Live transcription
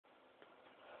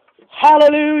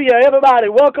Hallelujah, everybody.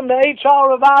 Welcome to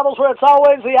HR Revivals, where it's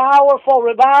always the hour for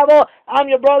revival. I'm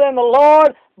your brother in the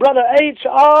Lord, Brother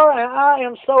HR, and I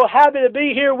am so happy to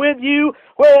be here with you,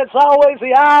 where it's always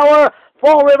the hour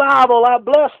for revival. I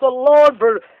bless the Lord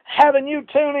for having you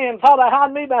tune in. Father,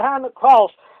 hide me behind the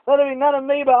cross. Let it be none of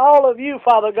me but all of you,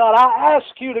 Father God. I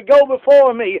ask you to go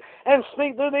before me and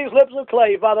speak through these lips of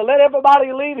clay, Father. Let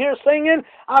everybody leave here singing,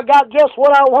 I got just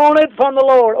what I wanted from the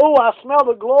Lord. Oh, I smell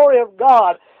the glory of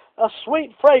God. A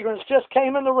sweet fragrance just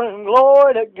came in the room.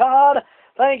 Glory to God.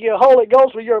 Thank you, Holy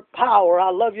Ghost, for your power.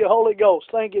 I love you, Holy Ghost.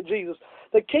 Thank you, Jesus.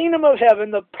 The kingdom of heaven,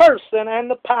 the person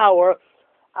and the power.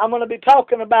 I'm going to be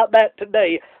talking about that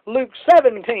today. Luke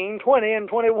 17, 20 and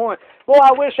 21. Boy,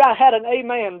 I wish I had an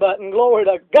amen button. Glory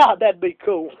to God, that'd be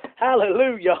cool.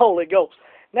 Hallelujah, Holy Ghost.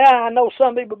 Now I know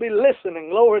some people be listening.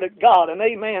 Glory to God, an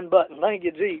amen button. Thank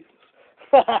you, Jesus.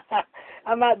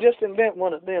 I might just invent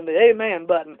one of them, the amen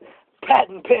button.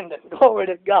 Patent pending. Glory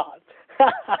to God.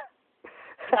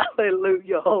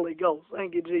 Hallelujah, Holy Ghost.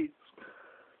 Thank you, Jesus.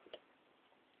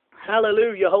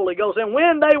 Hallelujah, Holy Ghost. And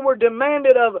when they were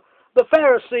demanded of the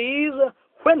Pharisees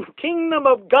when the kingdom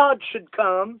of God should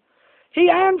come, he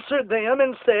answered them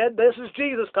and said, this is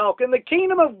Jesus talking, the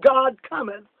kingdom of God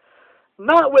cometh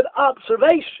not with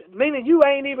observation, meaning you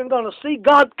ain't even going to see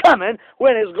God coming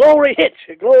when his glory hits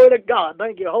you. Glory to God.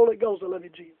 Thank you, Holy Ghost. I love you,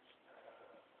 Jesus.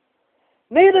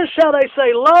 Neither shall they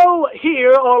say, lo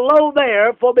here or lo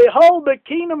there, for behold, the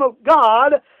kingdom of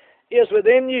God is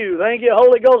within you. Thank you,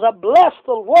 Holy Ghost. I bless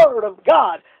the word of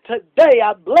God today.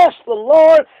 I bless the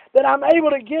Lord that I'm able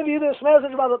to give you this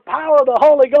message by the power of the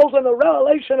Holy Ghost and the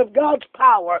revelation of God's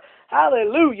power.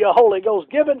 Hallelujah, Holy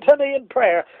Ghost, given to me in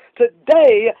prayer.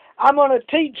 Today, I'm going to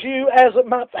teach you, as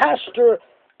my pastor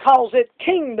calls it,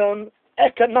 kingdom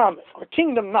economics or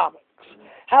kingdomnomics.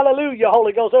 Hallelujah,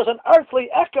 Holy Ghost. There's an earthly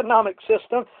economic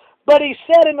system, but he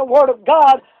said in the Word of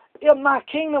God, if my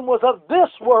kingdom was of this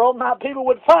world, my people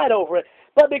would fight over it.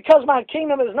 But because my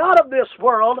kingdom is not of this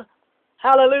world,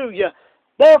 hallelujah,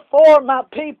 therefore my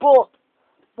people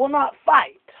will not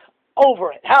fight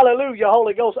over it. Hallelujah,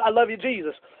 Holy Ghost. I love you,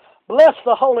 Jesus. Bless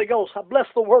the Holy Ghost. I bless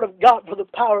the Word of God for the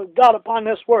power of God upon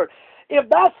this Word. If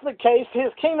that's the case,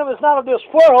 his kingdom is not of this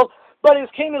world, but his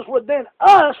kingdom is within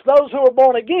us, those who are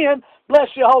born again. Bless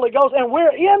you, Holy Ghost. And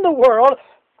we're in the world,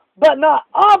 but not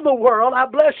of the world. I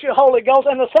bless you, Holy Ghost.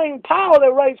 And the same power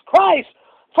that raised Christ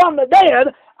from the dead,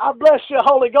 I bless you,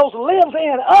 Holy Ghost, lives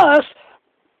in us.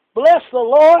 Bless the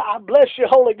Lord. I bless you,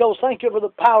 Holy Ghost. Thank you for the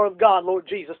power of God, Lord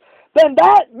Jesus. Then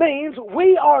that means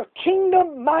we are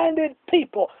kingdom-minded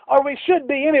people, or we should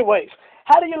be anyways.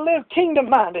 How do you live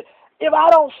kingdom-minded? If I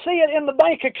don't see it in the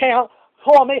bank account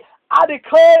for me, I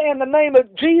declare in the name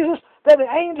of Jesus that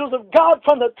the angels of God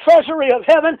from the treasury of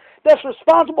heaven that's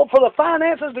responsible for the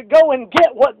finances to go and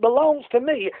get what belongs to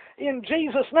me in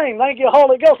Jesus' name. Thank you,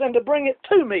 Holy Ghost, and to bring it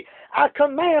to me. I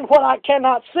command what I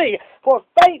cannot see. For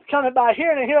faith cometh by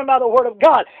hearing, and hearing by the word of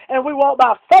God. And we walk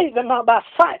by faith and not by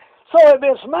sight. So if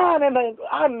it's mine and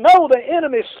I know the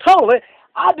enemy stole it,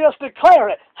 I just declare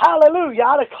it. Hallelujah.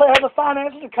 I declare the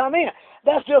finances to come in.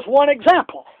 That's just one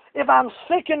example. If I'm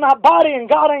sick in my body and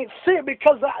God ain't sick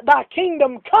because thy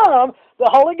kingdom come, the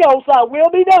Holy Ghost, thy will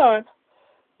be done.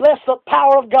 Bless the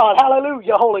power of God.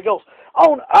 Hallelujah, Holy Ghost.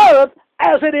 On earth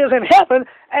as it is in heaven,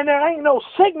 and there ain't no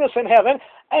sickness in heaven.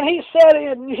 And he said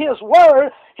in his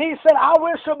word, he said, I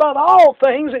wish above all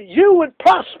things that you would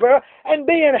prosper and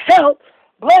be in health.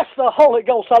 Bless the Holy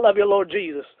Ghost. I love you, Lord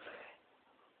Jesus.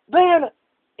 Then,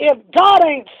 if God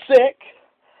ain't sick,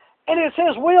 and it's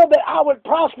his will that I would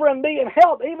prosper and be in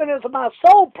health, even as my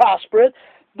soul prospereth,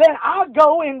 then I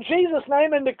go in Jesus'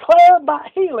 name and declare my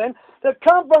healing to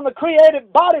come from the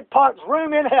created body parts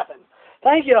room in heaven.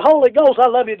 Thank you, Holy Ghost. I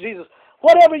love you, Jesus.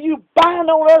 Whatever you bind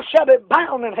on earth shall be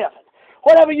bound in heaven.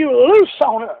 Whatever you loose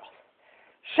on earth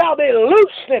shall be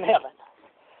loosed in heaven.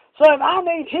 So if I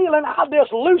need healing, I'll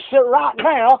just loose it right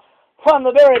now from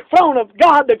the very throne of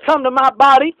God to come to my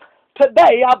body.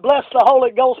 Today, I bless the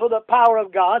Holy Ghost with the power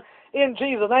of God in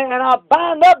Jesus' name, and I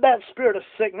bind up that spirit of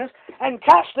sickness and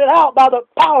cast it out by the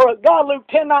power of God. Luke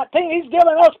 10:19, he's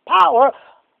given us power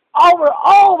over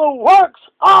all the works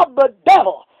of the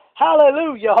devil.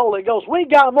 Hallelujah, Holy Ghost. We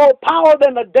got more power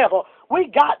than the devil. We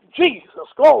got Jesus.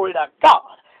 Glory to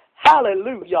God.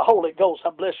 Hallelujah, Holy Ghost.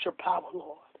 I bless your power,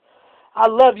 Lord. I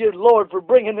love you, Lord, for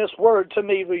bringing this word to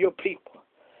me for your people.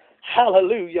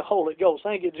 Hallelujah, Holy Ghost.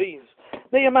 Thank you, Jesus.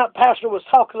 Me and my pastor was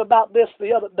talking about this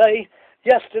the other day,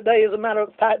 yesterday, as a matter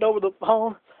of fact, over the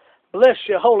phone. Bless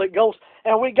you, Holy Ghost.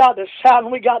 And we got to shout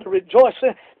and we got to rejoice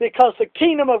because the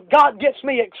kingdom of God gets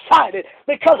me excited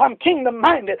because I'm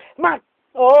kingdom-minded.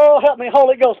 Oh, help me,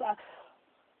 Holy Ghost.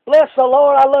 Bless the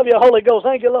Lord. I love you, Holy Ghost.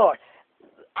 Thank you, Lord.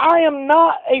 I am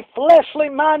not a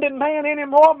fleshly-minded man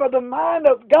anymore, but the mind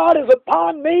of God is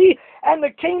upon me, and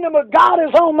the kingdom of God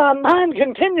is on my mind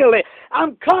continually.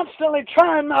 I'm constantly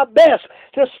trying my best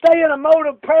to stay in a mode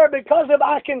of prayer, because if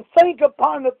I can think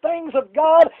upon the things of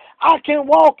God, I can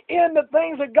walk in the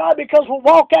things of God, because we'll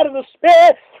walk out of the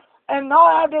Spirit and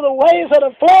not after the ways of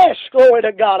the flesh. Glory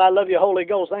to God. I love you, Holy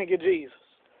Ghost. Thank you, Jesus.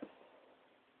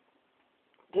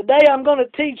 Today I'm going to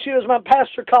teach you, as my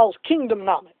pastor calls,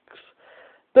 kingdomnomics.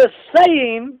 The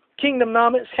saying,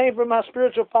 kingdomnomics, came from my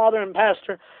spiritual father and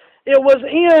pastor. It was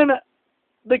in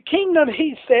the kingdom,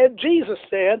 he said, Jesus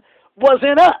said, was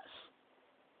in us.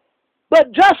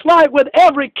 But just like with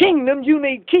every kingdom, you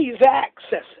need keys to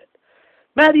access it.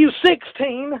 Matthew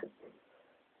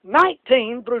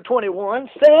 16:19 through 21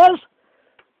 says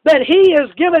that he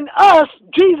has given us,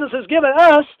 Jesus has given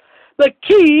us, the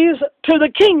keys to the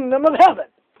kingdom of heaven.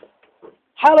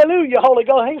 Hallelujah, Holy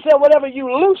Ghost. He said, whatever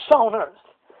you loose on earth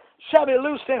shall be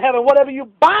loosed in heaven. Whatever you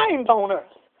bind on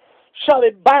earth shall be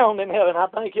bound in heaven. I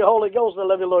thank you, Holy Ghost. I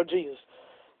love you, Lord Jesus.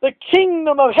 The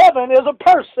kingdom of heaven is a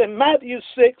person. Matthew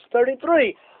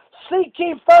 6:33. Seek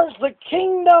ye first the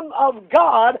kingdom of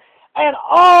God and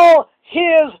all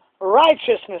his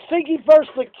righteousness. Seek ye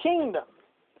first the kingdom.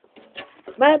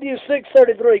 Matthew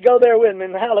 6:33. Go there with me.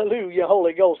 Hallelujah,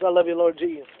 Holy Ghost. I love you, Lord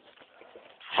Jesus.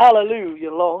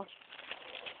 Hallelujah, Lord.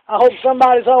 I hope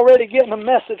somebody's already getting a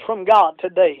message from God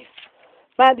today.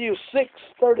 Matthew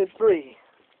 6:33.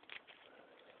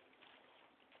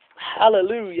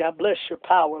 Hallelujah. I bless your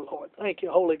power, Lord. Thank you,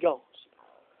 Holy Ghost.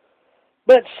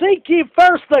 But seek ye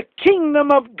first the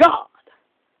kingdom of God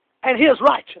and his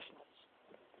righteousness.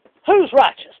 Whose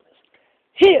righteousness?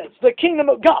 His, the kingdom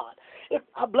of God.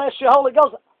 I bless you, Holy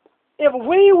Ghost. If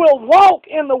we will walk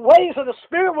in the ways of the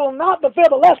Spirit, will not fulfill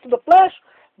the lust of the flesh.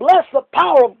 Bless the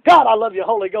power of God. I love you,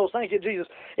 Holy Ghost. Thank you, Jesus.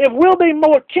 If we'll be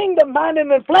more kingdom-minded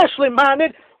than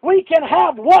fleshly-minded, we can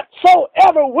have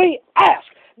whatsoever we ask,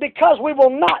 because we will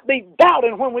not be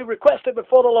doubting when we request it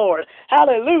before the Lord.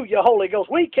 Hallelujah, Holy Ghost.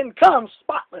 We can come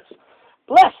spotless.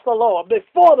 Bless the Lord,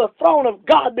 before the throne of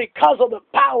God, because of the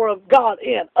power of God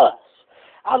in us.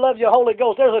 I love you, Holy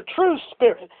Ghost. There's a true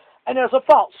spirit and there's a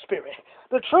false spirit.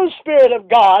 The true spirit of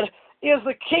God is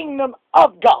the kingdom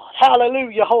of God.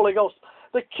 Hallelujah, Holy Ghost.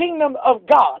 The kingdom of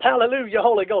God. Hallelujah,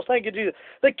 Holy Ghost. Thank you, Jesus.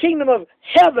 The kingdom of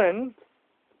heaven,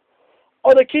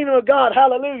 or the kingdom of God,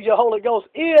 hallelujah, Holy Ghost,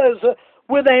 is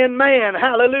within man.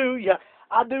 Hallelujah.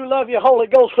 I do love you, Holy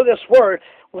Ghost, for this word.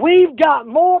 We've got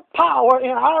more power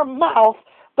in our mouth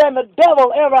than the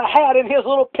devil ever had in his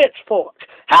little pitchfork.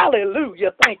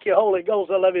 Hallelujah. Thank you, Holy Ghost.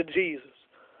 I love you, Jesus.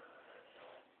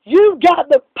 You've got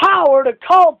the power to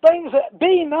call things that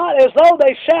be not as though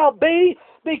they shall be,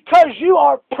 because you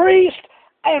are priests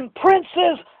and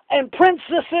princes and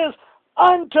princesses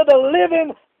unto the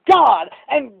living God.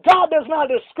 And God does not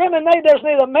discriminate. There's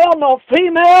neither male nor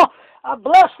female. I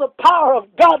bless the power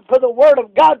of God for the word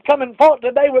of God coming forth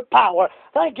today with power.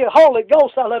 Thank you, Holy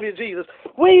Ghost. I love you, Jesus.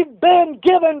 We've been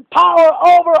given power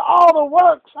over all the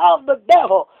works of the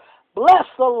devil. Bless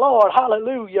the Lord.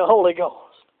 Hallelujah, Holy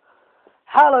Ghost.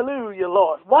 Hallelujah,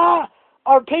 Lord. Why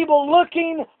are people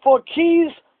looking for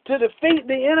keys to defeat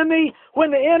the enemy when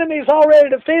the enemy's already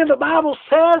defeated? The Bible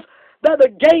says that the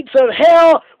gates of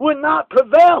hell would not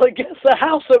prevail against the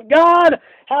house of God.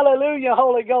 Hallelujah,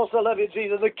 Holy Ghost. I love you,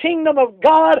 Jesus. The kingdom of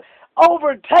God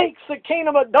overtakes the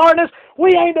kingdom of darkness.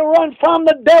 We ain't to run from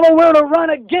the devil. We're to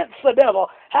run against the devil.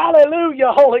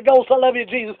 Hallelujah, Holy Ghost. I love you,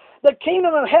 Jesus. The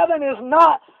kingdom of heaven is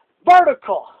not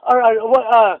vertical.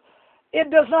 It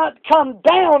does not come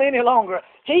down any longer.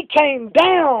 He came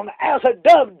down as a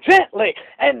dove gently,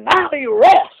 and now he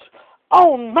rests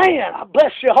on man. I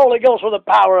bless you, Holy Ghost, for the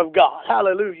power of God.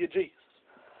 Hallelujah, Jesus.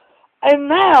 And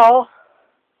now,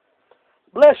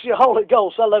 bless you, Holy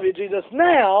Ghost. I love you, Jesus.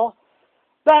 Now,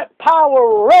 that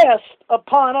power rests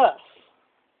upon us.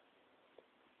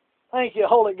 Thank you,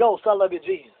 Holy Ghost. I love you,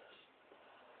 Jesus.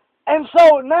 And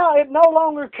so now it no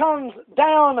longer comes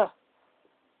down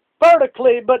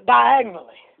vertically, but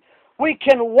diagonally. We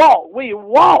can walk. We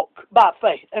walk by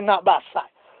faith and not by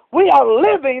sight. We are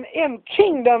living in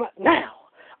kingdom now,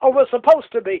 or we're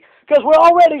supposed to be, because we're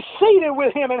already seated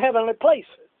with him in heavenly places,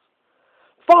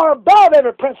 far above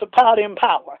every principality and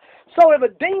power. So if a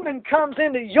demon comes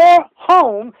into your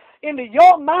home, into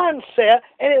your mindset,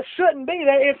 and it shouldn't be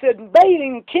there, it's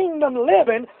invading kingdom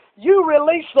living, you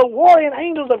release the warring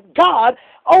angels of God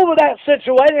over that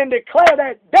situation and declare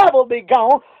that devil be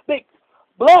gone.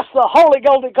 Bless the Holy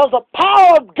Ghost, because the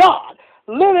power of God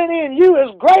living in you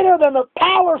is greater than the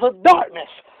powers of darkness.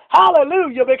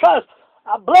 Hallelujah, because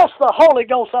I bless the Holy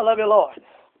Ghost. I love you, Lord.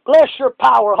 Bless your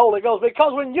power, Holy Ghost,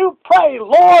 because when you pray,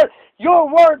 Lord, your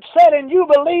word said, and you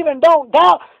believe and don't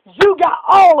doubt, you got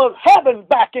all of heaven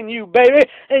backing you, baby,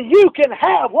 and you can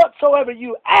have whatsoever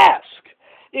you ask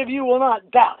if you will not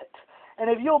doubt it. And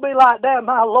if you'll be like that,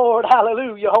 my Lord,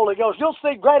 hallelujah, Holy Ghost, you'll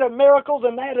see greater miracles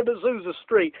than that of Azusa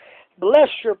Street. Bless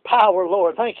your power,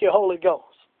 Lord. Thank you, Holy Ghost.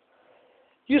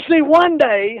 You see, one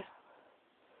day,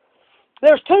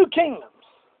 there's two kingdoms.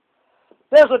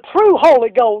 There's a true Holy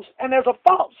Ghost, and there's a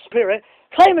false spirit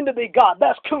claiming to be God.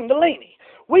 That's Kundalini.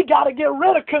 We got to get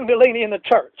rid of Kundalini in the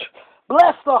church.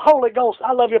 Bless the Holy Ghost.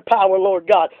 I love your power, Lord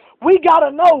God. We got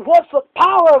to know what's the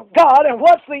power of God and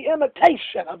what's the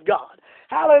imitation of God.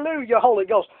 Hallelujah, Holy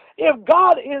Ghost. If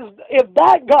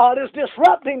that God is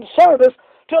disrupting service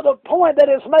to the point that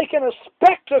it's making a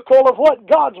spectacle of what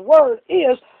God's word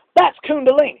is, that's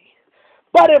Kundalini.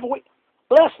 But if we,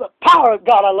 bless the power of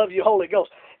God, I love you, Holy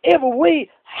Ghost. If we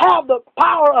have the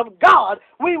power of God,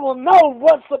 we will know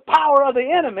what's the power of the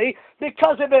enemy,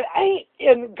 because if it ain't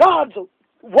in God's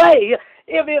way,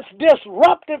 if it's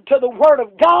disruptive to the Word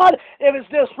of God, if it's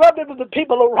disruptive to the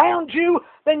people around you,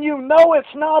 then you know it's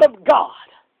not of God.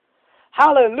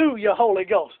 Hallelujah, Holy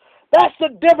Ghost. That's the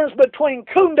difference between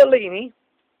Kundalini.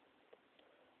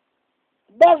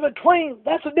 That's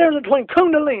the difference between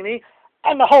Kundalini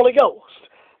and the Holy Ghost.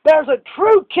 There's a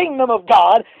true kingdom of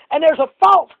God, and there's a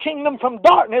false kingdom from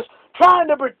darkness trying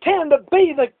to pretend to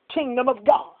be the kingdom of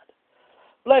God.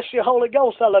 Bless you, Holy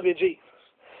Ghost. I love you, Jesus.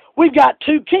 We've got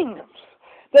two kingdoms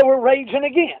that we're raging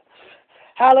against.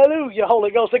 Hallelujah,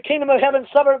 Holy Ghost. The kingdom of heaven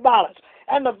suffered violence,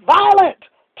 and the violent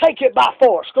take it by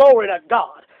force. Glory to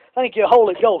God. Thank you,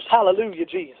 Holy Ghost. Hallelujah,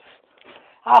 Jesus.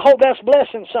 I hope that's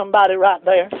blessing somebody right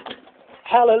there.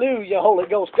 Hallelujah, Holy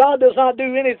Ghost. God does not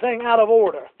do anything out of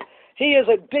order. He is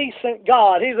a decent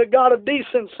God. He's a God of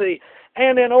decency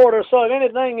and in order. So if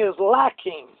anything is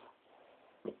lacking,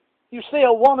 you see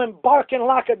a woman barking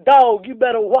like a dog, you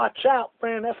better watch out,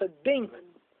 friend. That's a demon.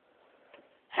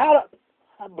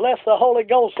 I bless the Holy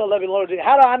Ghost, I love you, Lord Jesus.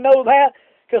 How do I know that?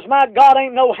 Because my God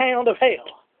ain't no hound of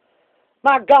hell.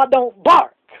 My God don't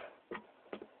bark.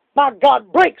 My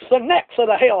God breaks the necks of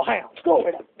the hellhounds.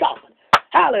 Glory to God.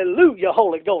 Hallelujah,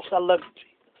 Holy Ghost. I love you, Jesus.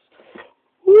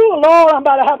 Ooh, Lord, I'm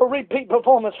about to have a repeat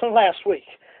performance from last week.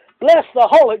 Bless the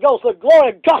Holy Ghost. The glory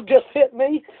of God just hit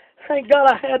me. Thank God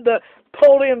I had to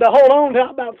pull in to hold on to. I'm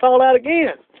about to fall out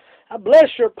again. I bless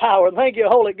your power. Thank you,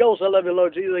 Holy Ghost. I love you,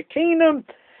 Lord Jesus. The kingdom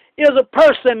is a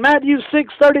person. Matthew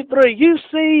 6:33. You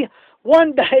see,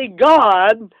 one day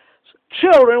God's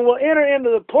children will enter into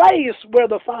the place where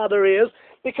the Father is,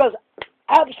 because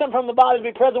absent from the body to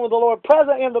be present with the Lord,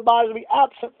 present in the body to be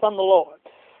absent from the Lord.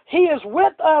 He is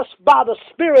with us by the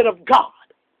Spirit of God.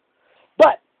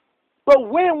 But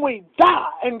when we die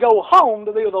and go home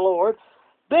to be with the Lord,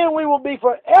 then we will be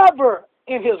forever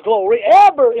in His glory,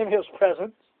 ever in His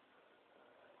presence.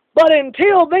 But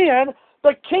until then,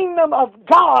 the kingdom of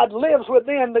God lives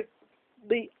within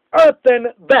the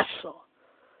earthen vessel.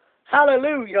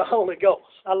 Hallelujah, Holy Ghost.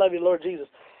 I love you, Lord Jesus.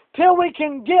 Till we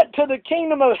can get to the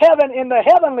kingdom of heaven in the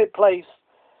heavenly place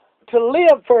to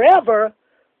live forever,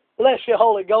 bless you,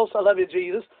 Holy Ghost, I love you,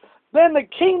 Jesus, then the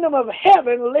kingdom of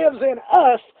heaven lives in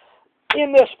us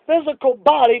in this physical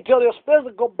body, till this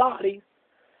physical body,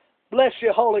 bless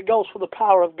you, Holy Ghost, for the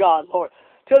power of God, Lord,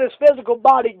 till this physical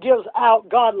body gives out,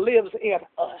 God lives in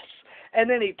us. And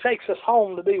then He takes us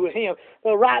home to be with Him.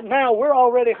 But right now, we're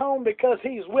already home because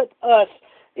He's with us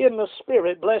in the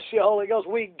Spirit. Bless you, Holy Ghost.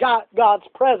 We got God's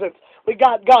presence. We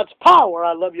got God's power.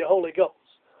 I love you, Holy Ghost.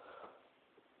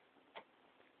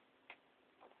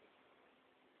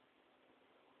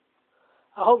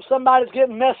 I hope somebody's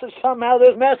getting message something out of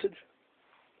this message.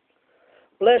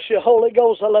 Bless you, Holy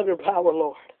Ghost. I love your power,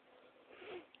 Lord.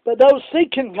 But those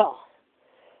seeking God,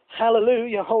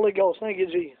 hallelujah, Holy Ghost. Thank you,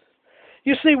 Jesus.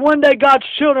 You see, one day God's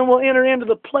children will enter into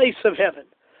the place of heaven,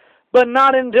 but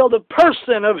not until the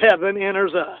person of heaven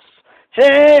enters us.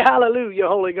 Hey, hallelujah,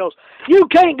 Holy Ghost. You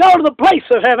can't go to the place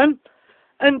of heaven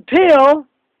until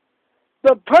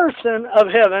the person of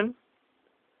heaven,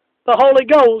 the Holy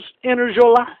Ghost, enters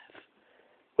your life.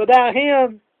 Without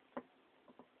Him,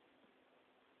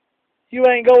 you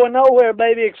ain't going nowhere,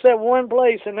 baby, except one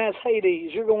place, and that's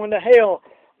Hades. You're going to hell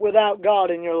without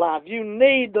God in your life. You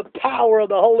need the power of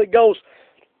the Holy Ghost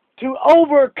to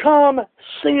overcome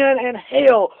sin and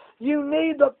hell. You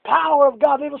need the power of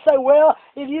God. People say, well,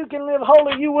 if you can live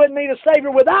holy, you wouldn't need a Savior.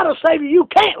 Without a Savior, you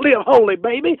can't live holy,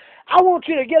 baby. I want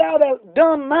you to get out of that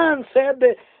dumb mindset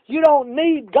that you don't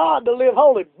need God to live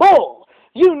holy. Bull!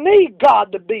 You need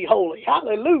God to be holy.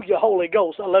 Hallelujah, Holy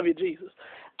Ghost. I love you, Jesus.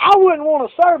 I wouldn't want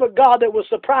to serve a God that was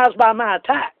surprised by my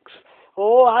attacks.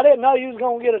 Oh, I didn't know you was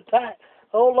going to get attacked.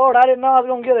 Oh, Lord, I didn't know I was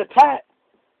going to get attacked.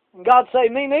 And God say,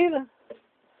 me neither.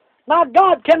 Now,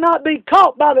 God cannot be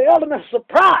caught by the element of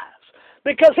surprise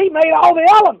because He made all the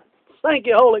elements. Thank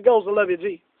you, Holy Ghost. I love you,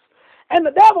 Jesus. And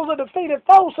the devil's a defeated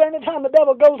foe, so anytime the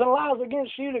devil goes and lies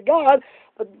against you to God,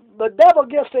 the devil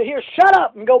gets to hear, shut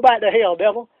up and go back to hell,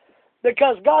 devil.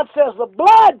 Because God says the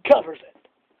blood covers it.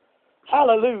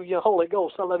 Hallelujah, Holy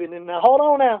Ghost. I love you. Now, hold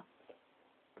on now.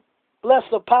 Bless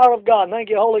the power of God. Thank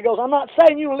you, Holy Ghost. I'm not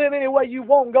saying you live any way you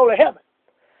want and go to heaven.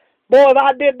 Boy, if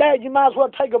I did that, you might as well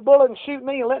take a bullet and shoot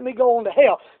me and let me go on to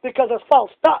hell because it's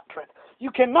false doctrine.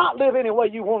 You cannot live any way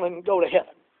you want and go to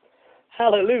heaven.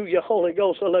 Hallelujah, Holy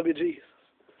Ghost. I love you, Jesus.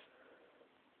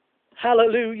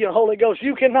 Hallelujah, Holy Ghost.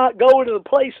 You cannot go to the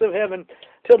place of heaven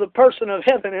till the person of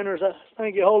heaven enters us.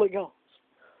 Thank you, Holy Ghost.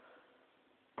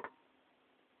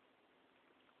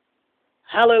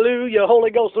 Hallelujah,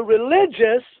 Holy Ghost. The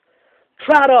religious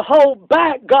try to hold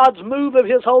back God's move of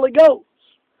His Holy Ghost.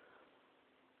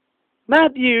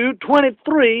 Matthew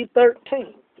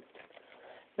 23:13.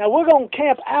 Now, we're going to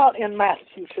camp out in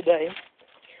Matthew today.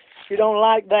 If you don't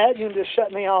like that, you can just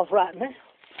shut me off right now.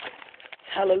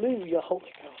 Hallelujah, Holy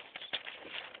Ghost.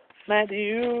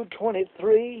 Matthew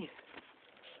 23.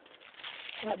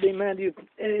 It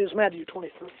is Matthew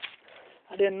 23.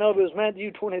 I didn't know if it was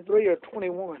Matthew 23 or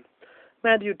 21.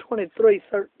 Matthew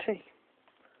 23:13.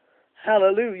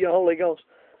 Hallelujah, Holy Ghost.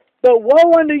 But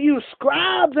woe unto you,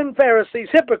 scribes and Pharisees,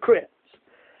 hypocrites!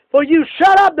 For you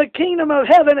shut up the kingdom of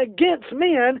heaven against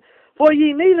men, for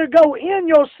ye neither go in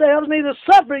yourselves, neither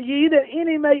suffer ye that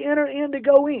any may enter in to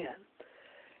go in.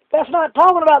 That's not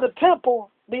talking about the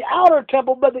temple, the outer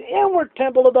temple, but the inward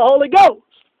temple of the Holy Ghost.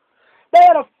 They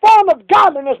had a form of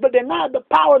godliness, but denied the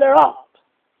power thereof.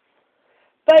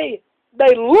 They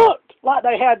looked like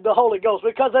they had the Holy Ghost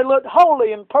because they looked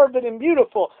holy and perfect and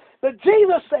beautiful. But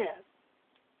Jesus said,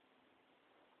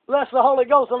 bless the Holy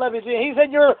Ghost, I love you, Jesus. He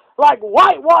said, you're like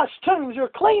whitewashed tombs. You're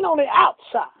clean on the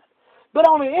outside, but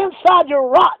on the inside you're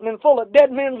rotten and full of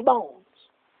dead men's bones.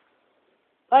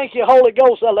 Thank you, Holy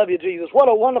Ghost, I love you, Jesus. What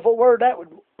a wonderful word that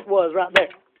was right there.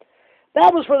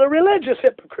 That was for the religious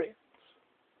hypocrites.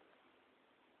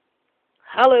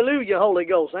 Hallelujah, Holy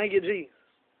Ghost. Thank you, Jesus.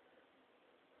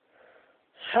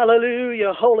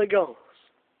 Hallelujah, Holy Ghost.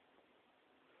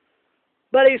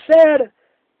 But He said,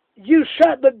 you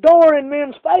shut the door in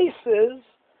men's faces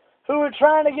who are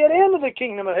trying to get into the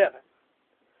kingdom of heaven.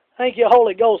 Thank you,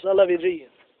 Holy Ghost. I love you, Jesus.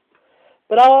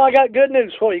 But I got good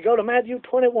news for you. Go to Matthew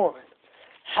 21.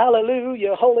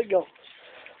 Hallelujah, Holy Ghost.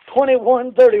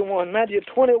 21:31. Matthew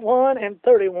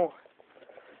 21:31.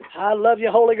 I love you,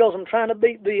 Holy Ghost. I'm trying to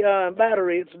beat the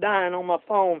battery. It's dying on my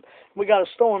phone. We got a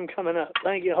storm coming up.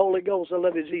 Thank you, Holy Ghost. I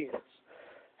love you, Jesus.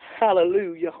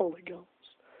 Hallelujah, Holy Ghost.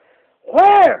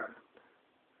 Where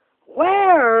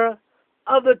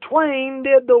of the twain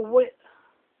did the wit?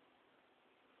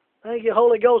 Thank you,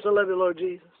 Holy Ghost. I love you, Lord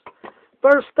Jesus.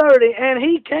 Verse 30, and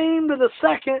he came to the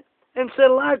second and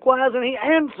said likewise, and he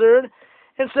answered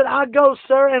and said, I go,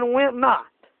 sir, and went not.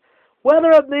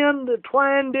 Whether of them the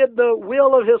twain did the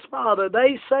will of his father?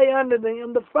 They say unto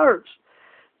them the first.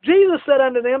 Jesus said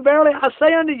unto them, verily I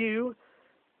say unto you,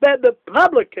 that the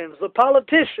publicans, the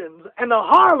politicians, and the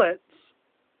harlots,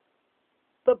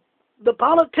 the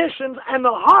politicians and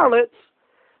the harlots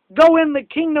go in the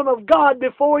kingdom of God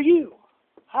before you.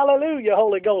 Hallelujah,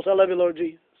 Holy Ghost. I love you, Lord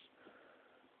Jesus.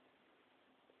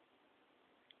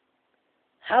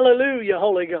 Hallelujah,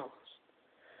 Holy Ghost.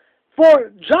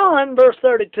 For John, verse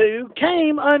 32,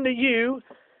 came unto you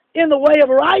in the way of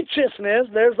righteousness,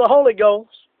 there's the Holy Ghost,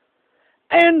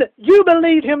 and you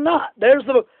believed him not. There's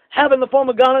the having the form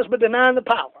of godliness but denying the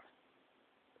power.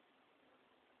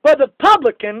 But the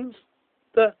publicans,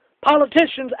 the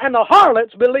politicians, and the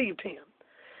harlots believed him.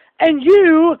 And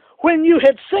you, when you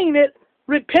had seen it,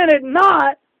 repented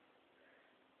not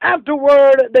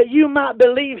afterward that you might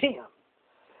believe him.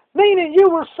 Meaning you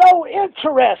were so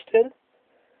interested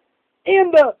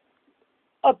in the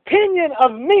opinion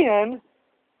of men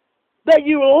that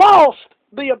you lost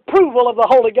the approval of the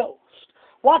Holy Ghost.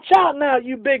 Watch out now,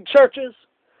 you big churches.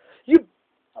 You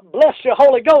bless your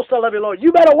Holy Ghost, I love you, Lord.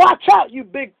 You better watch out, you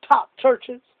big top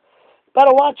churches.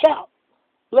 Better watch out.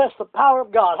 Bless the power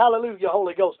of God. Hallelujah,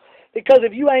 Holy Ghost. Because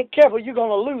if you ain't careful, you're going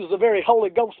to lose the very Holy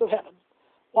Ghost of heaven.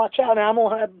 Watch out now. I'm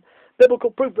going to have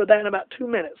biblical proof of that in about 2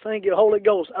 minutes. Thank you, Holy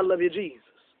Ghost. I love you, Jesus.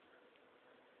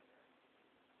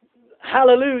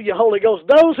 Hallelujah, Holy Ghost.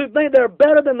 Those who think they're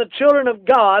better than the children of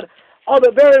God are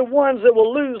the very ones that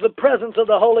will lose the presence of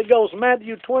the Holy Ghost.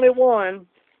 Matthew 21.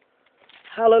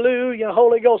 Hallelujah,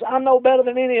 Holy Ghost. I'm no better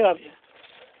than any of you.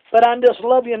 But I just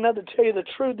love you enough to tell you the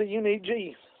truth that you need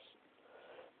Jesus.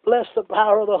 Bless the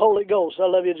power of the Holy Ghost. I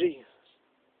love you, Jesus.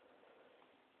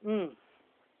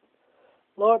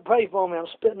 Lord, pray for me. I'm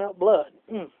spitting out blood.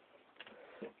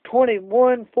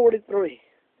 21:43.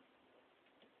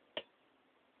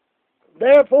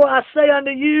 Therefore I say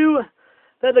unto you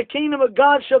that the kingdom of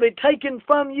God shall be taken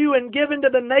from you and given to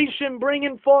the nation,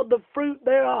 bringing forth the fruit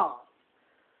thereof.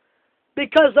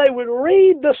 Because they would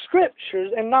read the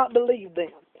scriptures and not believe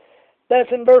them.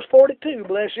 That's in verse 42.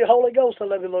 Bless you, Holy Ghost. I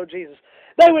love you, Lord Jesus.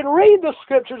 They would read the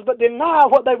scriptures but deny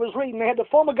what they was reading. They had the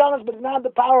form of godliness but denied the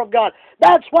power of God.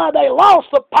 That's why they lost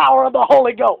the power of the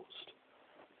Holy Ghost.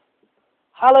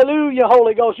 Hallelujah,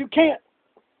 Holy Ghost. You can't.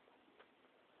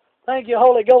 Thank you,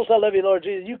 Holy Ghost. I love you, Lord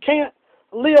Jesus. You can't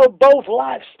live both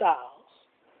lifestyles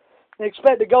and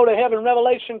expect to go to heaven.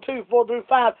 Revelation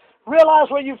 2:4-5. Realize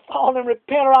where you've fallen and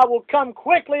repent, or I will come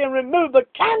quickly and remove the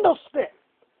candlestick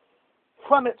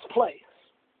from its place.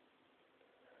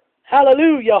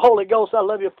 Hallelujah, Holy Ghost. I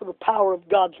love you for the power of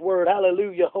God's word.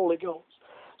 Hallelujah, Holy Ghost.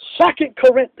 2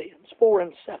 Corinthians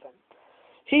 4:7.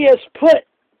 He has put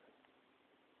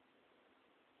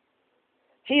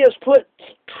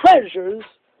treasures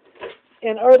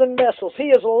in earthen vessels. He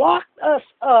has locked us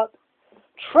up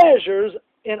treasures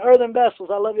in earthen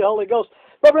vessels. I love you, Holy Ghost.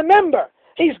 But remember,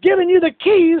 He's given you the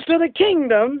keys to the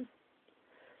kingdom.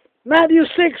 Matthew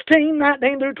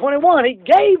 16:19-21. He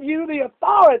gave you the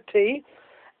authority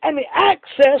and the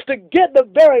access to get the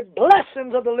very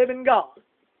blessings of the living God.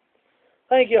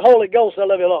 Thank you, Holy Ghost. I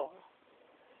love you, Lord.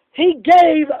 He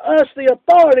gave us the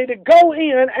authority to go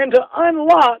in and to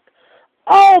unlock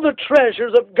all the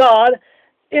treasures of God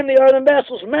in the earthen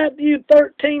vessels. Matthew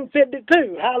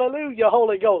 13:52. Hallelujah,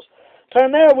 Holy Ghost.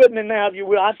 Turn there with me now, if you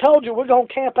will. I told you we're going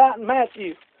to camp out in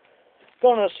Matthew.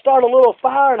 Going to start a little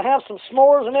fire and have some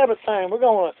s'mores and everything. We're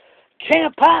going to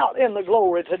camp out in the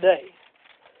glory today.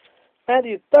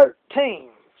 Matthew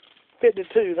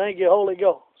 13:52. Thank you, Holy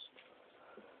Ghost.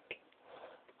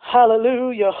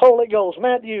 Hallelujah, Holy Ghost.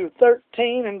 Matthew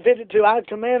 13:52. I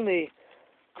command the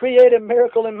creative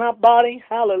miracle in my body.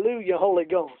 Hallelujah, Holy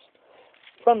Ghost.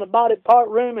 From the body part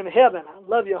room in heaven. I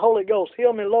love you, Holy Ghost.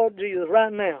 Heal me, Lord Jesus,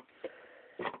 right now.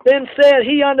 Then said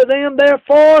he unto them,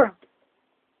 therefore,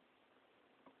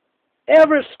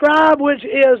 every scribe which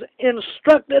is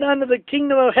instructed unto the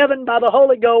kingdom of heaven by the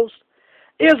Holy Ghost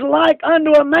is like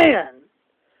unto a man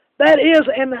that is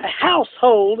in the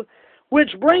household,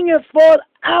 which bringeth forth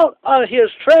out of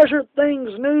his treasure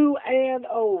things new and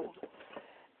old.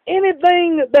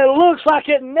 Anything that looks like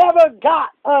it never got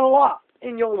unlocked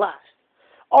in your life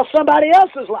or somebody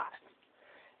else's life.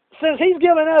 Since He's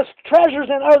given us treasures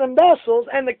in earthen vessels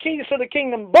and the keys to the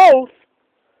kingdom both,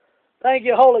 thank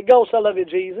you, Holy Ghost, I love you,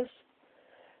 Jesus,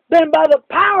 then by the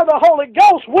power of the Holy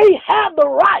Ghost, we have the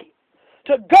right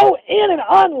to go in and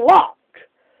unlock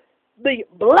the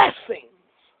blessings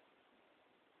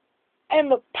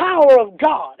and the power of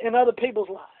God in other people's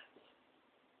lives.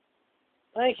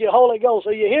 Thank you, Holy Ghost.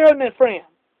 Are you hearing me, friend?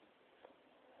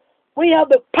 We have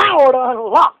the power to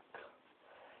unlock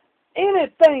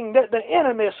anything that the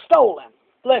enemy has stolen.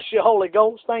 Bless you, Holy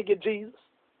Ghost. Thank you, Jesus.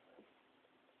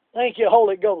 Thank you,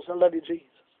 Holy Ghost. I love you, Jesus.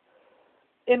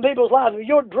 In people's lives, if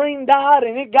your dream died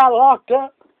and it got locked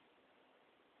up,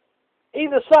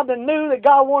 either something new that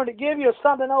God wanted to give you or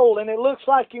something old, and it looks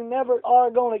like you never are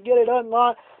going to get it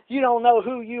unlocked. You don't know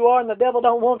who you are, and the devil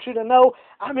don't want you to know.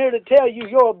 I'm here to tell you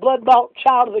you're a blood-bought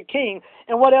child of the King,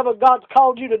 and whatever God's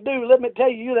called you to do, let me tell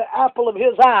you, you're the apple of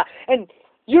His eye, and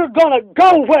you're going to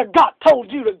go where God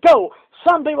told you to go.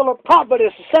 Some people are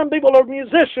prophetess, some people are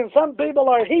musicians, some people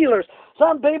are healers,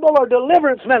 some people are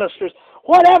deliverance ministers.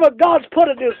 Whatever God's put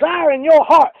a desire in your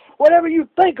heart, whatever you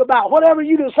think about, whatever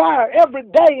you desire every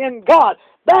day in God,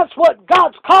 that's what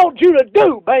God's called you to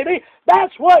do, baby.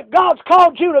 That's what God's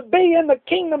called you to be in the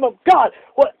kingdom of God.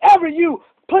 Whatever you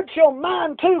put your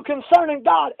mind to concerning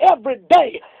God every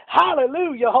day,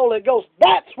 hallelujah, Holy Ghost,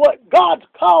 that's what God's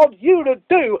called you to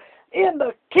do in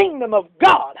the kingdom of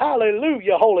God.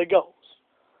 Hallelujah, Holy Ghost.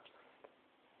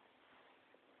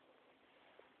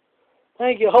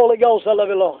 Thank you, Holy Ghost. I love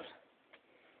you, Lord.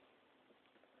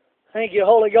 Thank you,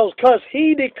 Holy Ghost, because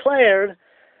He declared,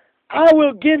 I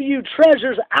will give you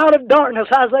treasures out of darkness,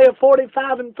 Isaiah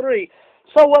 45:3.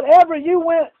 So whatever you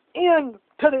went in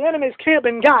to the enemy's camp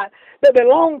and got that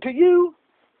belonged to you,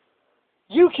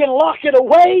 you can lock it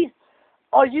away,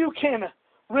 or you can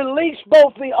release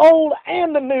both the old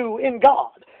and the new in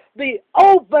God. The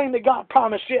old thing that God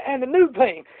promised you and the new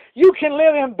thing. You can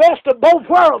live in best of both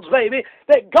worlds, baby,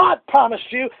 that God promised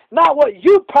you, not what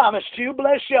you promised you.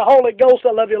 Bless you, Holy Ghost.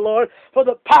 I love you, Lord, for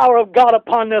the power of God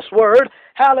upon this word.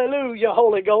 Hallelujah,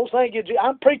 Holy Ghost. Thank you, Jesus.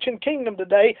 I'm preaching kingdom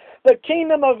today. The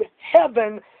kingdom of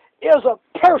heaven is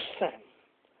a person.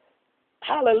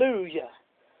 Hallelujah.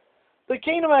 The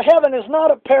kingdom of heaven is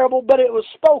not a parable, but it was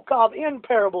spoke of in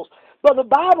parables. But the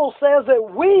Bible says that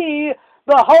we,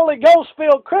 the Holy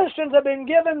Ghost-filled Christians, have been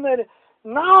given the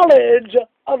knowledge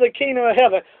of the kingdom of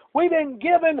heaven. We've been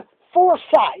given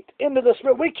foresight into the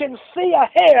Spirit. We can see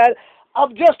ahead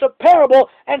of just a parable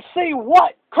and see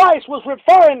what Christ was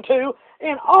referring to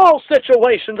in all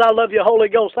situations. I love you, Holy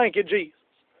Ghost. Thank you, Jesus.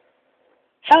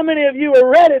 How many of you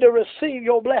are ready to receive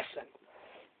your blessing?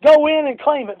 Go in and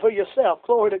claim it for yourself.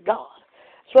 Glory to God.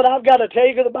 That's what I've got to tell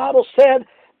you. The Bible said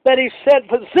that He said,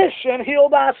 "Physician, heal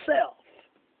thyself."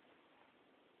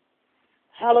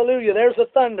 Hallelujah. There's the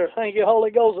thunder. Thank you,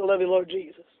 Holy Ghost. I love you, Lord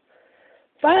Jesus.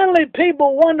 Finally,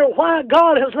 people wonder why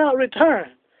God has not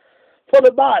returned for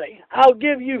the body. I'll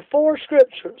give you 4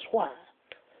 scriptures. Why?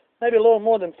 Maybe a little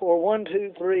more than 4. 1,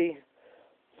 2, 3,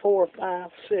 4,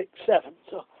 5, 6, 7.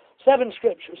 So 7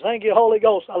 scriptures. Thank you, Holy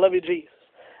Ghost. I love you, Jesus.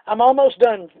 I'm almost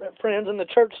done, friends, and the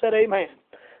church said amen.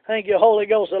 Thank you, Holy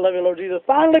Ghost. I love you, Lord Jesus.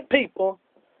 Finally, people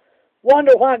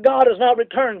wonder why God has not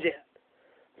returned yet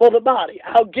for the body.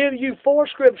 I'll give you 4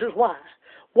 scriptures why.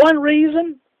 One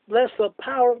reason, bless the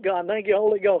power of God, thank you,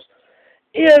 Holy Ghost,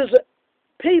 is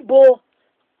people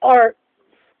are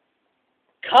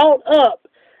caught up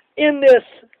in this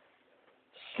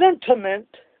sentiment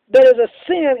that is a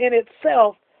sin in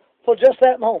itself for just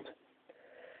that moment.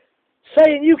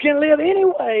 Saying you can live any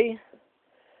way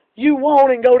you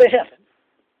want and go to heaven.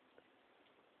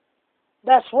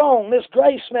 That's wrong. This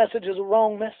grace message is a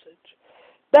wrong message.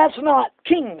 That's not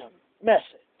kingdom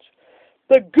message.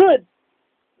 The good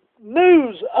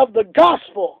news of the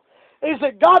gospel is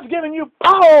that God's given you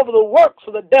power over the works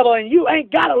of the devil, and you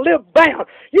ain't got to live bound.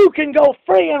 You can go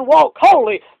free and walk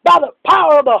holy by the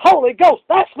power of the Holy Ghost.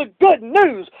 That's the good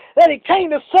news, that He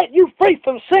came to set you free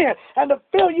from sin and to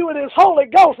fill you with His Holy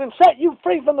Ghost and set you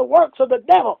free from the works of the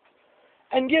devil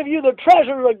and give you the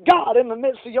treasure of God in the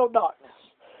midst of your darkness.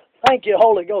 Thank you,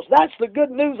 Holy Ghost. That's the good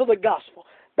news of the gospel.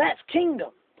 That's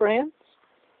kingdom, friends.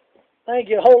 Thank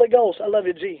you, Holy Ghost. I love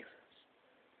you, Jesus.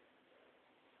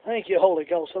 Thank you, Holy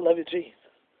Ghost. I love you, Jesus.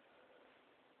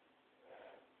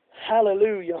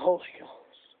 Hallelujah, Holy Ghost.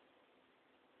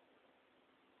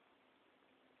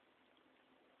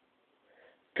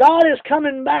 God is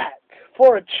coming back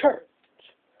for a church.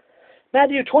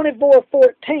 Matthew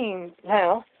 24:14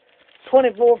 now.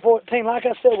 24:14. Like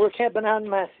I said, we're camping out in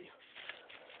Matthew.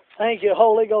 Thank you,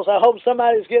 Holy Ghost. I hope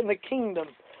somebody's getting the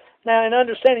kingdom. Now, in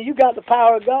understanding, you got the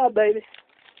power of God, baby.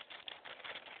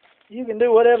 You can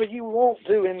do whatever you want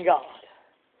to in God.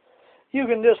 You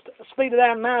can just speak to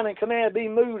that mountain and command be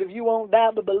moved. If you won't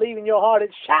doubt but believe in your heart,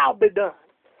 it shall be done.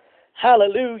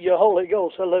 Hallelujah, Holy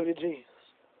Ghost. I love you, Jesus.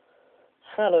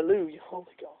 Hallelujah,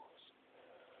 Holy Ghost.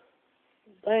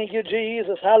 Thank you,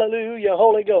 Jesus. Hallelujah,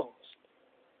 Holy Ghost.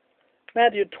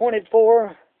 Matthew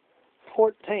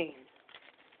 24:14.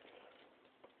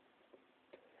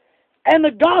 And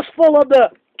the gospel of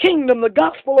the kingdom, the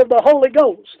gospel of the Holy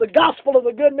Ghost, the gospel of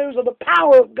the good news of the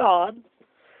power of God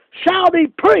shall be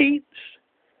preached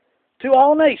to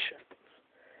all nations.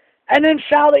 And then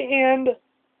shall the end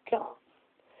come.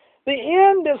 The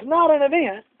end is not an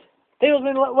event. People's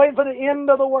been waiting for the end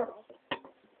of the world.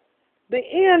 The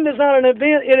end is not an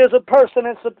event. It is a person.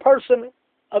 It's the person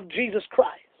of Jesus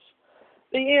Christ.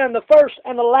 The end, the first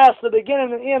and the last, the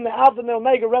beginning and the end, the Alpha and the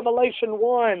Omega, Revelation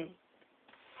 1.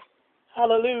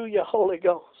 Hallelujah, Holy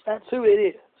Ghost. That's who it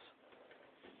is.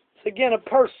 It's again a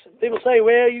person. People say,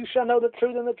 well, you shall know the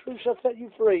truth and the truth shall set you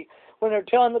free, when they're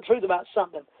telling the truth about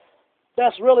something.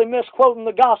 That's really misquoting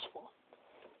the gospel.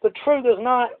 The truth is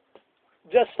not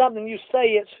just something you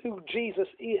say, it's who Jesus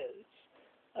is.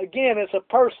 Again, it's a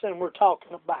person we're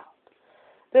talking about.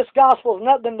 This gospel has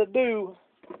nothing to do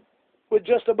with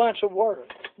just a bunch of words.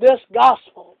 This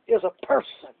gospel is a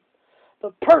person.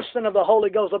 The person of the Holy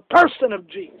Ghost, the person of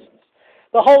Jesus.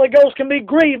 The Holy Ghost can be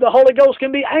grieved. The Holy Ghost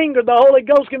can be angered. The Holy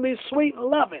Ghost can be sweet and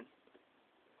loving.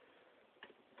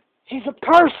 He's a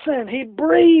person. He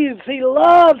breathes. He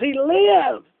loves. He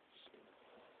lives.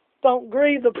 Don't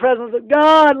grieve the presence of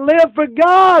God. Live for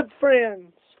God,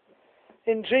 friends.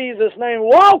 In Jesus' name,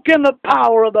 walk in the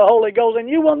power of the Holy Ghost, and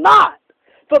you will not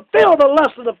fulfill the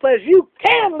lust of the flesh. You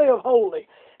can live holy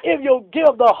if you'll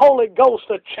give the Holy Ghost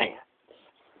a chance.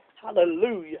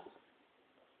 Hallelujah.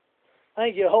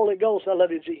 Thank you, Holy Ghost. I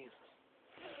love you, Jesus.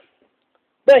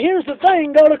 But here's the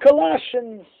thing. Go to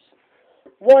Colossians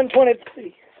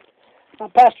 1:23. My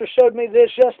pastor showed me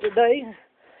this yesterday.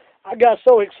 I got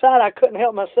so excited I couldn't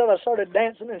help myself. I started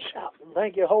dancing and shouting.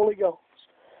 Thank you, Holy Ghost.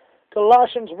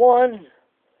 Colossians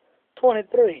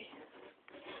 1:23.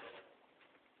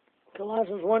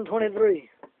 Colossians 1:23.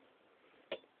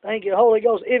 Thank you, Holy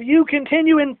Ghost. If you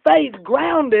continue in faith,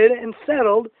 grounded and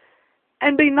settled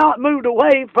and be not moved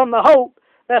away from the hope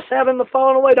that's having the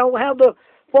fallen away. Don't have the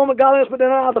form of godliness, but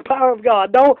deny the power of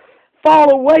God. Don't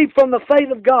fall away from the faith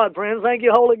of God, friends. Thank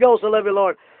you, Holy Ghost. I love you,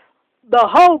 Lord. The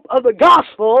hope of the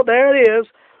gospel, there it is,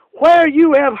 where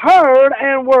you have heard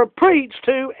and were preached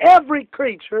to every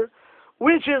creature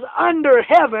which is under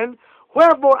heaven,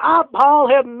 wherefore I, Paul,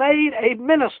 have made a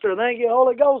minister. Thank you,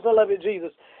 Holy Ghost. I love you,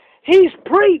 Jesus. He's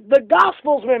preached. The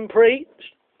gospel's been preached,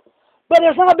 but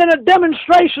there's not been a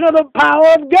demonstration of the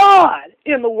power of God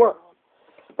in the world.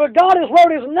 But God has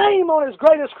wrote His name on His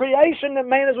greatest creation, that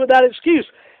man is without excuse.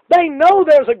 They know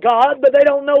there's a God, but they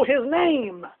don't know His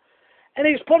name. And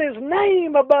He's put His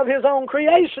name above His own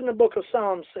creation, the book of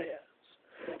Psalms says.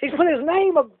 He's put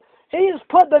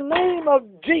the name of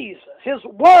Jesus, His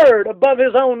Word, above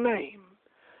His own name.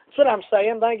 That's what I'm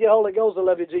saying. Thank you, Holy Ghost. I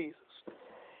love you, Jesus.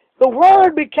 The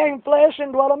Word became flesh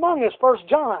and dwelt among us. 1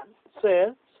 John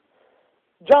says.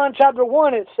 John chapter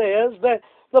 1, it says that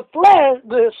the flesh,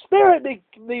 the Spirit,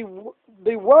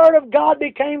 the Word of God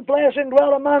became flesh and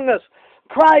dwelt among us.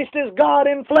 Christ is God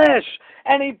in flesh,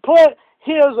 and He put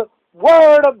His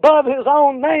Word above His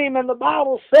own name, and the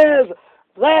Bible says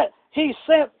that He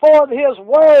sent forth His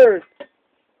Word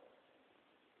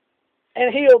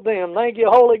and healed them. Thank you,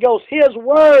 Holy Ghost. His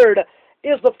Word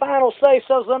is the final say.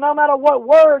 So no matter what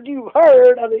word you've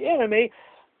heard of the enemy,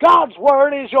 God's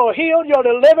Word is your healed, you're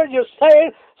delivered, you're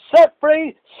saved, set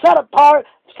free, set apart,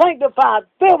 sanctified,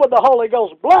 filled with the Holy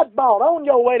Ghost, blood-bought, on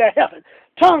your way to heaven,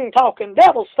 tongue-talking,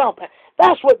 devil-stomping.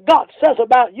 That's what God says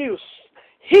about you.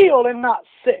 Healed and not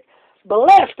sick,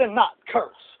 blessed and not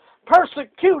cursed,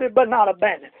 persecuted but not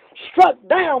abandoned, struck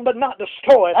down but not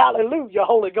destroyed. Hallelujah,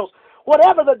 Holy Ghost.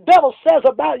 Whatever the devil says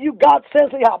about you, God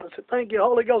says the opposite. Thank you,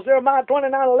 Holy Ghost. Jeremiah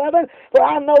 29:11, for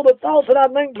I know the thoughts that I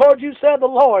think toward you, said the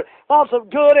Lord, thoughts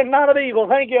of good and not of evil.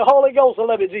 Thank you, Holy Ghost. I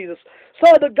love you, Jesus.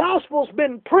 So the gospel's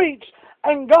been preached,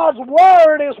 and God's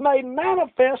Word is made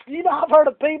manifest. You know, I've heard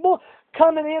of people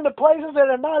coming into places that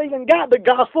have not even got the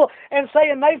gospel and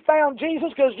saying they found Jesus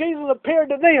because Jesus appeared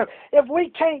to them. If we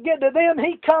can't get to them,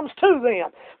 He comes to them.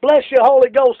 Bless you,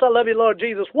 Holy Ghost. I love you, Lord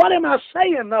Jesus. What am I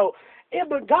saying, though? If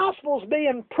the gospel's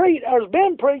being preached, or has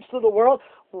been preached to the world,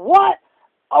 what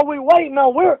are we waiting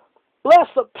on? We're bless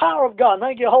the power of God.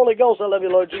 Thank you, Holy Ghost. I love you,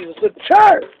 Lord Jesus. The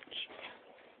church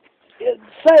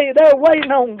say they're waiting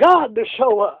on God to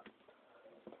show up.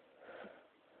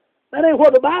 That ain't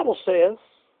what the Bible says.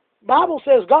 The Bible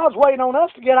says God's waiting on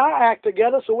us to get our act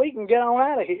together so we can get on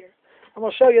out of here. I'm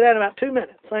going to show you that in about 2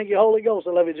 minutes. Thank you, Holy Ghost.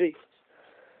 I love you, Jesus.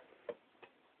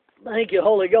 Thank you,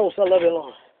 Holy Ghost. I love you,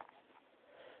 Lord.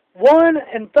 1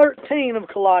 and 13 of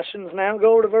Colossians now.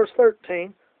 Go over to verse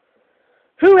 13.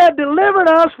 Who have delivered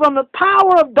us from the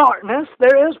power of darkness.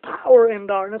 There is power in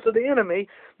darkness of the enemy,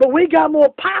 but we got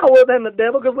more power than the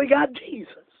devil because we got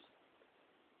Jesus.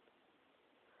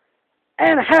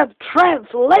 And have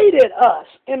translated us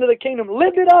into the kingdom,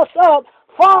 lifted us up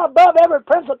far above every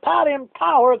principality and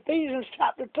power. Ephesians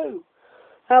chapter 2.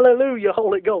 Hallelujah,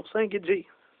 Holy Ghost. Thank you,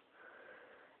 Jesus.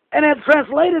 And have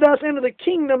translated us into the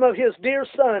kingdom of His dear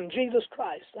Son, Jesus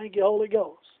Christ. Thank you, Holy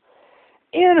Ghost.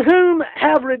 In whom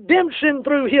have redemption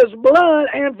through His blood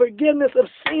and forgiveness of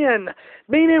sin.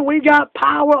 Meaning we got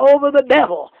power over the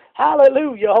devil.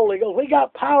 Hallelujah, Holy Ghost. We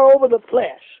got power over the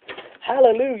flesh.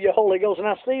 Hallelujah, Holy Ghost. And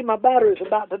I see my battery's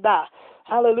about to die.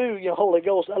 Hallelujah, Holy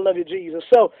Ghost. I love you, Jesus.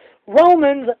 So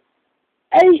Romans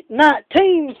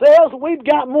 8:19 says we've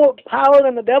got more power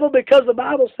than the devil because the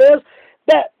Bible says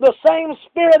that the same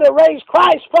Spirit that raised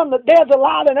Christ from the dead is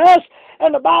alive in us.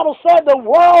 And the Bible said the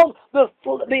world, the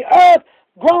earth,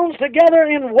 groans together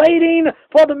in waiting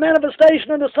for the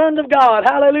manifestation of the sons of God.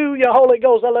 Hallelujah, Holy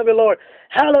Ghost. I love you, Lord.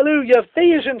 Hallelujah.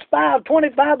 Ephesians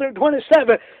 5:25 through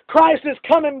 27. Christ is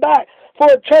coming back for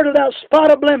a church without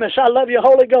spot or blemish. I love you,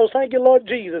 Holy Ghost. Thank you, Lord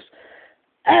Jesus.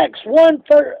 Acts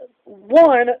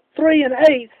 1:3 and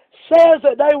 8 says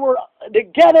that they were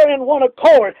together in one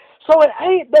accord. So it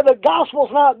ain't that the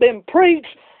gospel's not been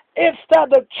preached. It's that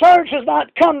the church has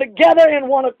not come together in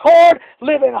one accord,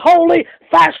 living holy,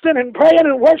 fasting and praying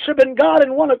and worshiping God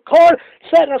in one accord,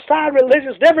 setting aside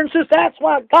religious differences. That's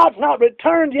why God's not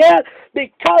returned yet,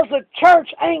 because the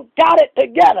church ain't got it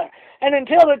together. And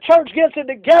until the church gets it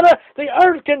together, the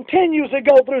earth continues to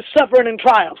go through suffering and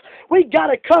trials. We got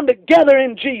to come together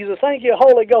in Jesus. Thank you,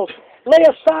 Holy Ghost. Lay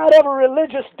aside every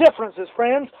religious differences,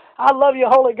 friends. I love you,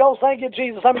 Holy Ghost. Thank you,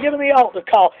 Jesus. I'm giving the altar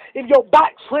call. If you're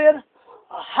backslid,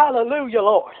 hallelujah,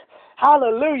 Lord.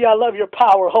 Hallelujah. I love your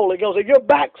power, Holy Ghost. If you're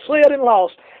backslid and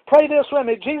lost, pray this with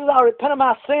me. Jesus, I repent of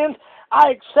my sins.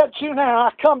 I accept you now.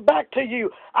 I come back to you.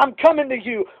 I'm coming to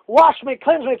you. Wash me,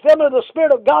 cleanse me, fill me with the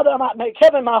Spirit of God that I might make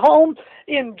heaven my home.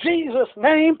 In Jesus'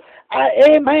 name,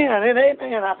 amen and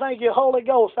amen. I thank you, Holy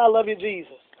Ghost. I love you,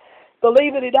 Jesus.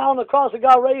 Believe that He died on the cross, that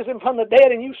God raised Him from the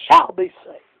dead, and you shall be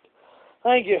saved.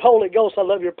 Thank you, Holy Ghost. I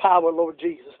love your power, Lord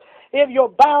Jesus. If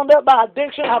you're bound up by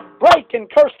addiction, I break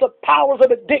and curse the powers of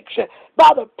addiction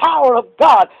by the power of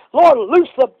God. Lord, loose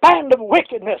the band of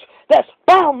wickedness that's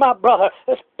bound my brother,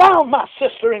 that's bound my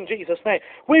sister in Jesus' name.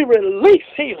 We release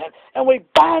healing and we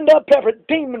bind up every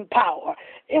demon power.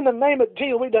 In the name of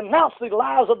Jesus, we denounce the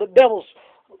lies of the devil's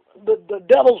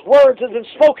words that have been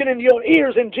spoken into your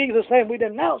ears in Jesus' name. We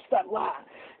denounce that lie.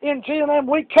 In Jesus' name,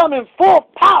 we come in full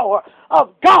power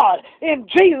of God. In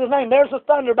Jesus' name, there's the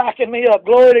thunder backing me up.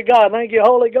 Glory to God. Thank you,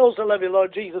 Holy Ghost. I love you,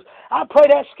 Lord Jesus. I pray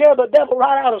that scare the devil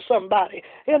right out of somebody.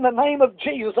 In the name of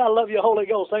Jesus, I love you, Holy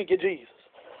Ghost. Thank you, Jesus.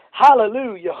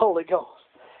 Hallelujah, Holy Ghost.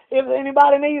 If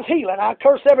anybody needs healing, I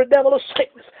curse every devil of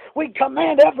sickness. We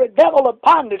command every devil of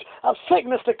bondage, of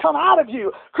sickness to come out of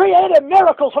you. Creative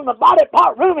miracles from the body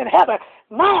part room in heaven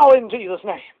now in Jesus'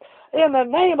 name. In the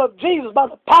name of Jesus, by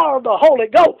the power of the Holy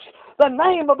Ghost, the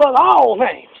name above all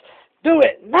names. Do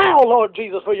it now, Lord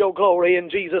Jesus, for your glory in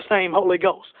Jesus' name, Holy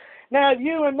Ghost. Now, if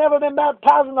you have never been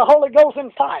baptized in the Holy Ghost in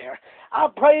fire, I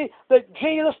pray that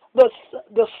Jesus,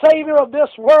 the Savior of this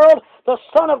world, the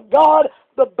Son of God,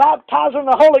 the baptizer in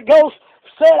the Holy Ghost,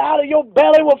 said out of your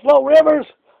belly will flow rivers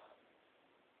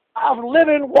of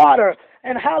living water.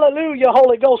 And hallelujah,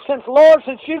 Holy Ghost, since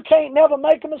you can't never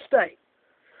make a mistake.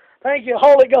 Thank you,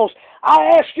 Holy Ghost.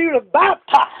 I ask you to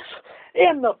baptize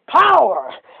in the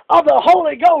power of the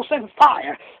Holy Ghost in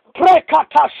fire.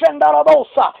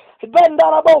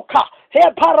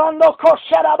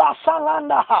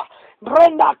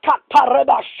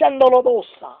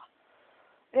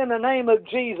 In the name of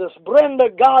Jesus, Brenda,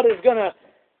 God is going to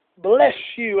bless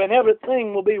you and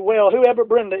everything will be well, whoever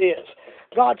Brenda is.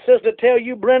 God says to tell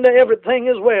you, Brenda, everything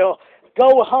is well.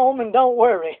 Go home and don't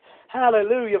worry.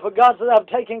 Hallelujah. For God says, I've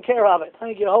taken care of it.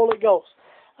 Thank you, Holy Ghost.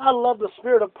 I love the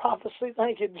spirit of prophecy.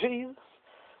 Thank you, Jesus.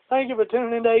 Thank you for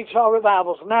tuning into HR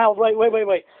Revivals. Now, wait.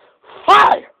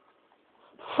 Fire!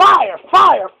 Fire,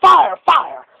 fire, fire,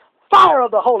 fire. Fire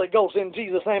of the Holy Ghost in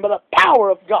Jesus' name, by the power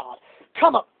of God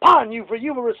come upon you, for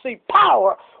you will receive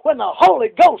power when the Holy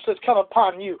Ghost has come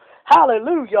upon you.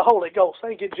 Hallelujah, Holy Ghost.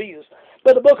 Thank you, Jesus.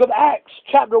 But the book of Acts,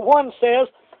 chapter 1 says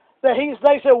that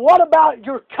they said, what about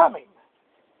your coming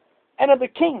and of the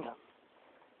kingdom?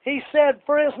 He said,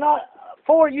 for it's not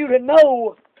for you to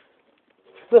know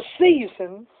the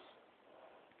seasons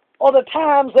or the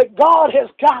times that God has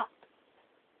got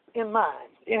in mind,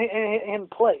 in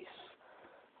place.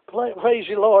 Praise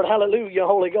you, Lord. Hallelujah,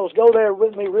 Holy Ghost. Go there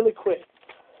with me really quick.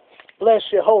 Bless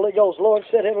you, Holy Ghost. Lord,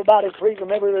 set everybody free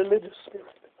from every religious spirit.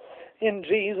 In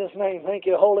Jesus' name, thank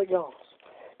you, Holy Ghost.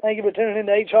 Thank you for tuning in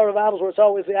to HR Revivals, where it's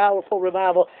always the hour for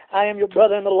revival. I am your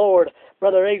brother in the Lord,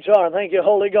 Brother HR. Thank you,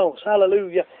 Holy Ghost.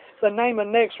 Hallelujah. The name of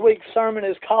next week's sermon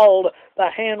is called The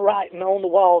Handwriting on the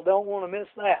Wall. Don't want to miss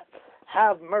that.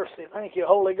 Have mercy. Thank you,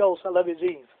 Holy Ghost. I love you,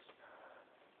 Jesus.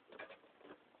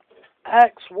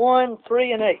 Acts 1,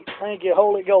 3, and 8. Thank you,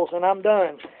 Holy Ghost. And I'm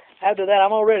done. After that,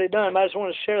 I'm already done, but I just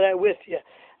want to share that with you.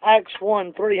 Acts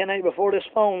 1, 3, and 8 before this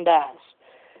phone dies.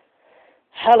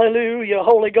 Hallelujah,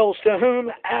 Holy Ghost, to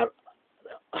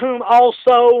whom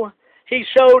also he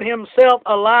showed himself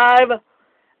alive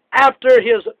after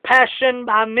his passion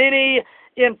by many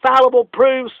infallible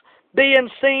proofs, being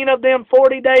seen of them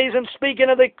 40 days, and speaking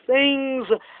of the things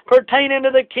pertaining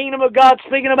to the kingdom of God,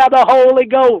 speaking about the Holy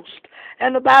Ghost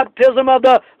and the baptism of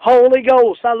the Holy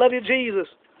Ghost. I love you, Jesus.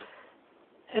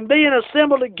 And being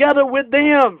assembled together with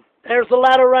them. There's the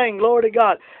latter rain, glory to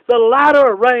God. The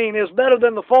latter rain is better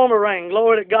than the former rain,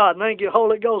 glory to God. Thank you,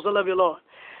 Holy Ghost, I love you, Lord.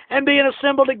 And being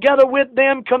assembled together with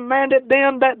them, commanded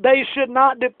them that they should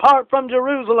not depart from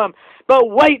Jerusalem, but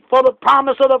wait for the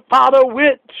promise of the Father,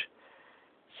 which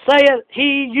saith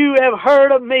he, you have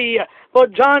heard of me. For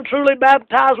John truly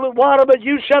baptized with water, but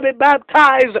you shall be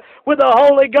baptized with the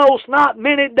Holy Ghost not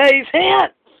many days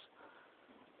hence.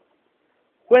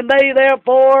 When they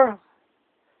therefore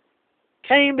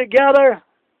came together,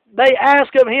 they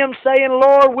asked of him, saying,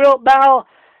 Lord, wilt thou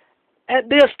at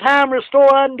this time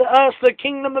restore unto us the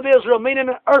kingdom of Israel, meaning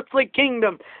an earthly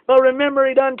kingdom? But remember,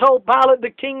 he done told Pilate,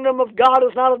 the kingdom of God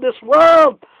is not of this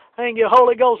world. Thank you,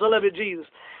 Holy Ghost, I love you, Jesus.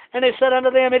 And he said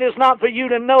unto them, it is not for you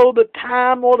to know the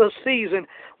time or the season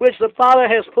which the Father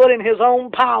has put in his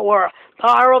own power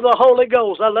of the Holy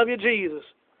Ghost. I love you, Jesus.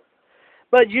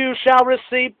 But you shall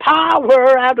receive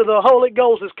power after the Holy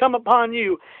Ghost has come upon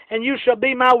you, and you shall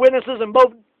be my witnesses in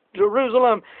both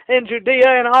Jerusalem and Judea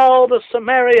and all the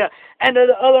Samaria and to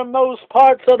the othermost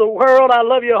parts of the world. I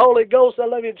love you, Holy Ghost. I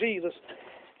love you, Jesus.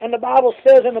 And the Bible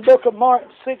says in the book of Mark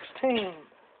 16:20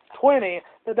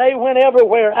 that they went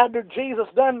everywhere after Jesus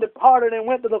done departed and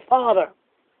went to the Father.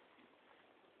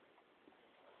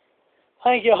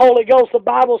 Thank you, Holy Ghost. The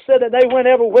Bible said that they went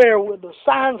everywhere with the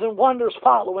signs and wonders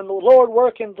following, the Lord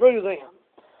working through them.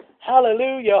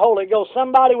 Hallelujah, Holy Ghost.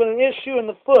 Somebody with an issue in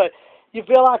the foot, you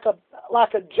feel like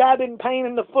a jabbing pain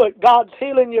in the foot. God's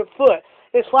healing your foot.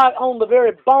 It's like on the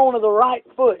very bone of the right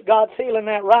foot. God's healing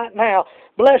that right now.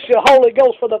 Bless you, Holy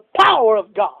Ghost, for the power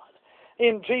of God.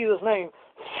 In Jesus' name.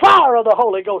 Fire of the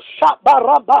Holy Ghost. Fire,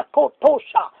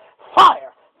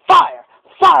 fire,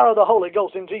 fire of the Holy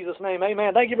Ghost in Jesus' name.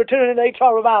 Amen. Thank you for tuning in to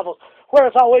HR Revivals, where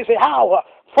it's always the hour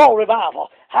for revival.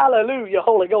 Hallelujah,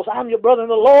 Holy Ghost. I'm your brother in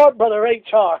the Lord, Brother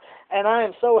HR, and I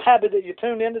am so happy that you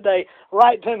tuned in today.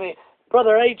 Write to me,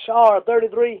 Brother HR,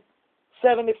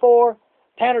 3374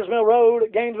 Tanner's Mill Road,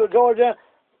 Gainesville, Georgia,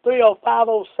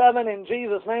 30507. In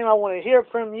Jesus' name, I want to hear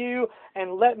from you,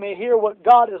 and let me hear what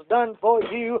God has done for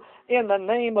you in the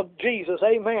name of Jesus.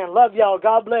 Amen. Love y'all.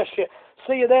 God bless you.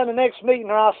 See you there in the next meeting,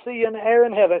 or I'll see you in the air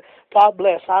in heaven. God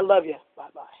bless. I love you.